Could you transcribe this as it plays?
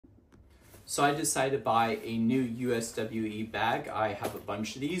So I decided to buy a new USWE bag. I have a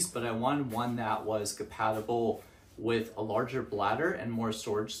bunch of these, but I wanted one that was compatible with a larger bladder and more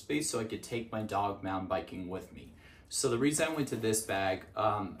storage space so I could take my dog mountain biking with me. So the reason I went to this bag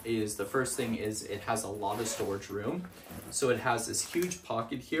is the first thing is it has a lot of storage room. So it has this huge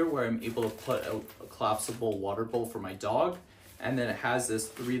pocket here where I'm able to put a collapsible water bowl for my dog. And then it has this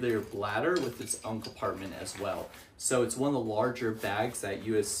 3-layer bladder with its own compartment as well. So it's one of the larger bags that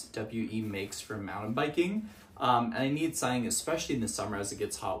USWE makes for mountain biking. And I need something, especially in the summer as it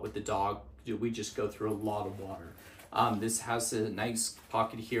gets hot with the dog, we just go through a lot of water. This has a nice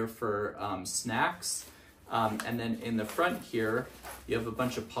pocket here for snacks. And then in the front here, you have a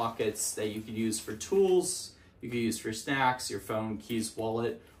bunch of pockets that you could use for tools, you could use for snacks, your phone, keys,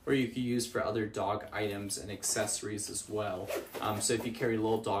 wallet, or you could use for other dog items and accessories as well. So if you carry a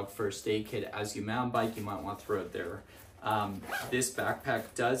little dog first aid kit as you mountain bike, you might want to throw it there. This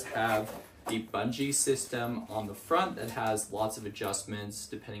backpack does have the bungee system on the front that has lots of adjustments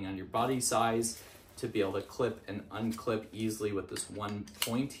depending on your body size to be able to clip and unclip easily with this one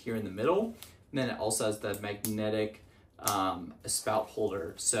point here in the middle. And then it also has the magnetic spout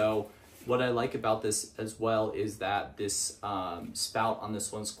holder. So what I like about this as well is that this spout on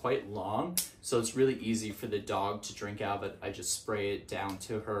this one's quite long, so it's really easy for the dog to drink out of it. I just spray it down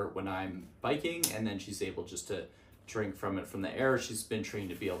to her when I'm biking, and then she's able just to drink from it from the air. She's been trained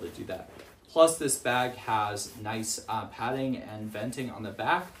to be able to do that. Plus this bag has nice padding and venting on the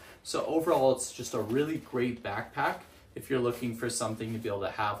back. So overall, it's just a really great backpack if you're looking for something to be able to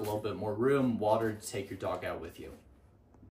have a little bit more room, water to take your dog out with you.